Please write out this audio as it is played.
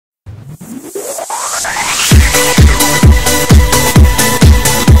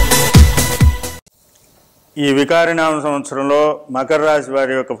ఈ వికారి నామ సంవత్సరంలో మకర రాశి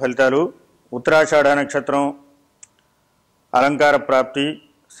వారి యొక్క ఫలితాలు. ఉత్తరాషాఢ నక్షత్రం అలంకార ప్రాప్తి.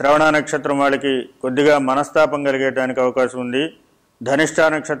 శ్రవణ నక్షత్రం వాళ్ళకి కొద్దిగా మనస్తాపం కలిగేటానికి అవకాశం ఉంది. ధనిష్ఠ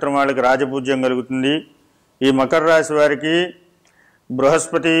నక్షత్రం వాళ్ళకి రాజపూజ్యం కలుగుతుంది. ఈ మకర రాశి వారికి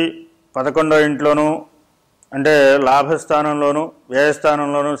బృహస్పతి 11వ ఇంట్లోనూ అంటే లాభస్థానంలోనూ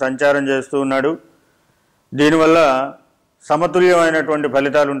వ్యయస్థానంలోనూ సంచారం చేస్తూ ఉన్నాడు. దీనివల్ల సమతుల్యమైనటువంటి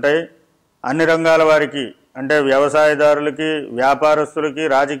ఫలితాలు ఉంటాయి. అన్ని రంగాల వారికి అంటే వ్యవసాయదారులకి, వ్యాపారస్తులకి,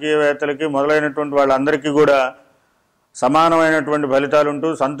 రాజకీయవేత్తలకి మొదలైనటువంటి వాళ్ళందరికీ కూడా సమానమైనటువంటి ఫలితాలు ఉంటూ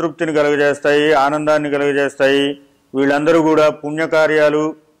సంతృప్తిని కలుగజేస్తాయి, ఆనందాన్ని కలుగజేస్తాయి. వీళ్ళందరూ కూడా పుణ్యకార్యాలు,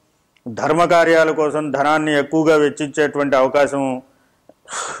 ధర్మకార్యాల కోసం ధనాన్ని ఎక్కువగా వెచ్చించేటువంటి అవకాశం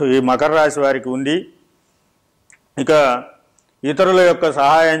ఈ మకర రాశి వారికి ఉంది. ఇక ఇతరుల యొక్క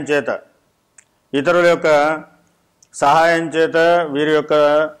సహాయం చేత వీరి యొక్క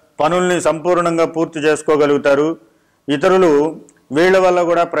పనుల్ని సంపూర్ణంగా పూర్తి చేసుకోగలుగుతారు. ఇతరులు వీళ్ళ వల్ల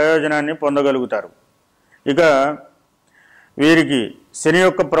కూడా ప్రయోజనాన్ని పొందగలుగుతారు. ఇక వీరికి శని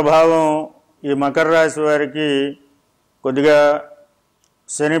యొక్క ప్రభావం ఈ మకర రాశి వారికి కొద్దిగా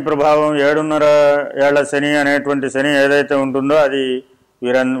శని ప్రభావం 7.5 ఏళ్ల శని అనేటువంటి శని ఏదైతే ఉంటుందో అది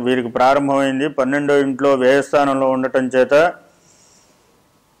వీరికి ప్రారంభమైంది. 12వ ఇంట్లో వ్యయస్థానంలో ఉండటం చేత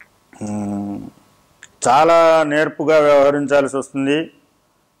చాలా నేర్పుగా వ్యవహరించాల్సి వస్తుంది.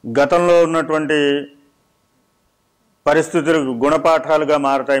 గతంలో ఉన్నటువంటి పరిస్థితులు గుణపాఠాలుగా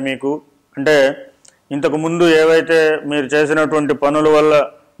మారతాయి మీకు. అంటే ఇంతకుముందు ఏవైతే మీరు చేసినటువంటి పనుల వల్ల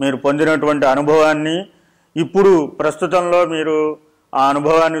మీరు పొందినటువంటి అనుభవాన్ని ఇప్పుడు ప్రస్తుతంలో మీరు ఆ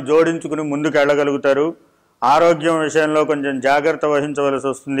అనుభవాన్ని జోడించుకుని ముందుకు వెళ్ళగలుగుతారు. ఆరోగ్యం విషయంలో కొంచెం జాగ్రత్త వహించవలసి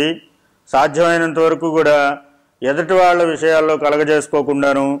వస్తుంది. సాధ్యమైనంత వరకు కూడా ఎదుటి వాళ్ళ విషయాల్లో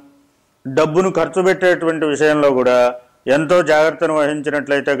కలగజేసుకోకుండాను డబ్బును ఖర్చు పెట్టేటువంటి విషయంలో కూడా ఎంతో జాగ్రత్తను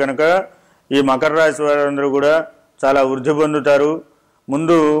వహించినట్లయితే కనుక ఈ మకర రాశి వారందరూ కూడా చాలా వృద్ధి పొందుతారు.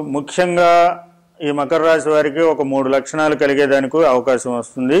 ముందు ముఖ్యంగా ఈ మకర రాశి వారికి ఒక 3 లక్షణాలు కలిగేదానికి అవకాశం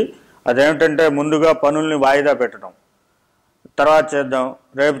వస్తుంది. అదేమిటంటే ముందుగా పనుల్ని వాయిదా పెట్టడం, తర్వాత చేద్దాం,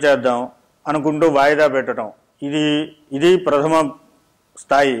 రేపు చేద్దాం అనుకుంటూ వాయిదా పెట్టడం, ఇది ప్రథమ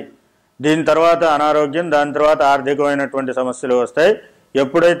స్థాయి. దీని తర్వాత అనారోగ్యం, దాని తర్వాత ఆర్థికమైనటువంటి సమస్యలు వస్తాయి.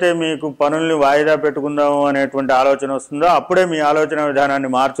 ఎప్పుడైతే మీకు పనుల్ని వాయిదా పెట్టుకుందాము అనేటువంటి ఆలోచన వస్తుందో అప్పుడే మీ ఆలోచన విధానాన్ని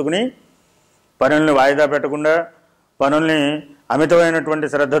మార్చుకుని పనుల్ని వాయిదా పెట్టకుండా పనుల్ని అమితమైనటువంటి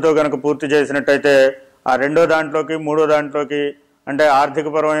శ్రద్ధతో కనుక పూర్తి చేసినట్టయితే ఆ 2వ దాంట్లోకి 3వ దాంట్లోకి అంటే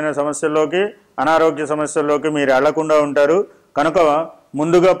ఆర్థికపరమైన సమస్యల్లోకి, అనారోగ్య సమస్యల్లోకి మీరు వెళ్లకుండా ఉంటారు. కనుక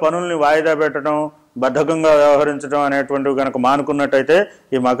ముందుగా పనుల్ని వాయిదా పెట్టడం, బద్ధకంగా వ్యవహరించడం అనేటువంటివి కనుక మానుకున్నట్టయితే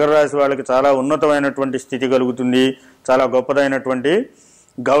ఈ మకర రాశి వాళ్ళకి చాలా ఉన్నతమైనటువంటి స్థితి కలుగుతుంది. చాలా గొప్పదైనటువంటి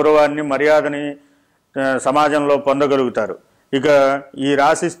గౌరవాన్ని, మర్యాదని సమాజంలో పొందగలుగుతారు. ఇక ఈ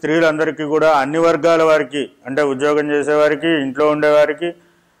రాశి స్త్రీలందరికీ కూడా అన్ని వర్గాల వారికి అంటే ఉద్యోగం చేసేవారికి, ఇంట్లో ఉండేవారికి,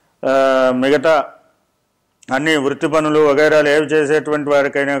 మిగతా అన్ని వృత్తి పనులు వగైరాలు ఏవి చేసేటువంటి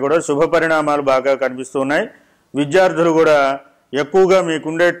వారికైనా కూడా శుభ పరిణామాలు బాగా కనిపిస్తున్నాయి. విద్యార్థులు కూడా ఎక్కువగా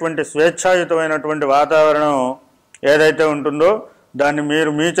మీకుండేటువంటి స్వేచ్ఛాయుతమైనటువంటి వాతావరణం ఏదైతే ఉంటుందో దాన్ని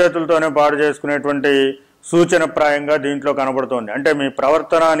మీరు మీ చేతులతోనే పాడు చేసుకునేటువంటి సూచనప్రాయంగా దీంట్లో కనబడుతోంది. అంటే మీ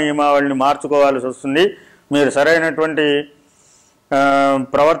ప్రవర్తన నియమావళిని మార్చుకోవాల్సి వస్తుంది. మీరు సరైనటువంటి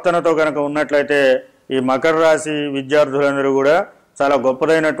ప్రవర్తనతో కనుక ఉన్నట్లయితే ఈ మకర రాశి విద్యార్థులందరూ కూడా చాలా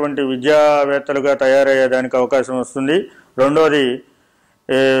గొప్పదైనటువంటి విద్యావేత్తలుగా తయారయ్యేదానికి అవకాశం వస్తుంది. రెండోది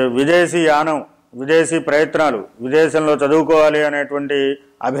విదేశీ యానం, విదేశీ ప్రయత్నాలు, విదేశంలో చదువుకోవాలి అనేటువంటి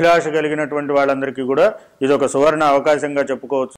అభిలాష కలిగినటువంటి వాళ్ళందరికీ కూడా ఇది ఒక సువర్ణ అవకాశంగా చెప్పుకోవచ్చు.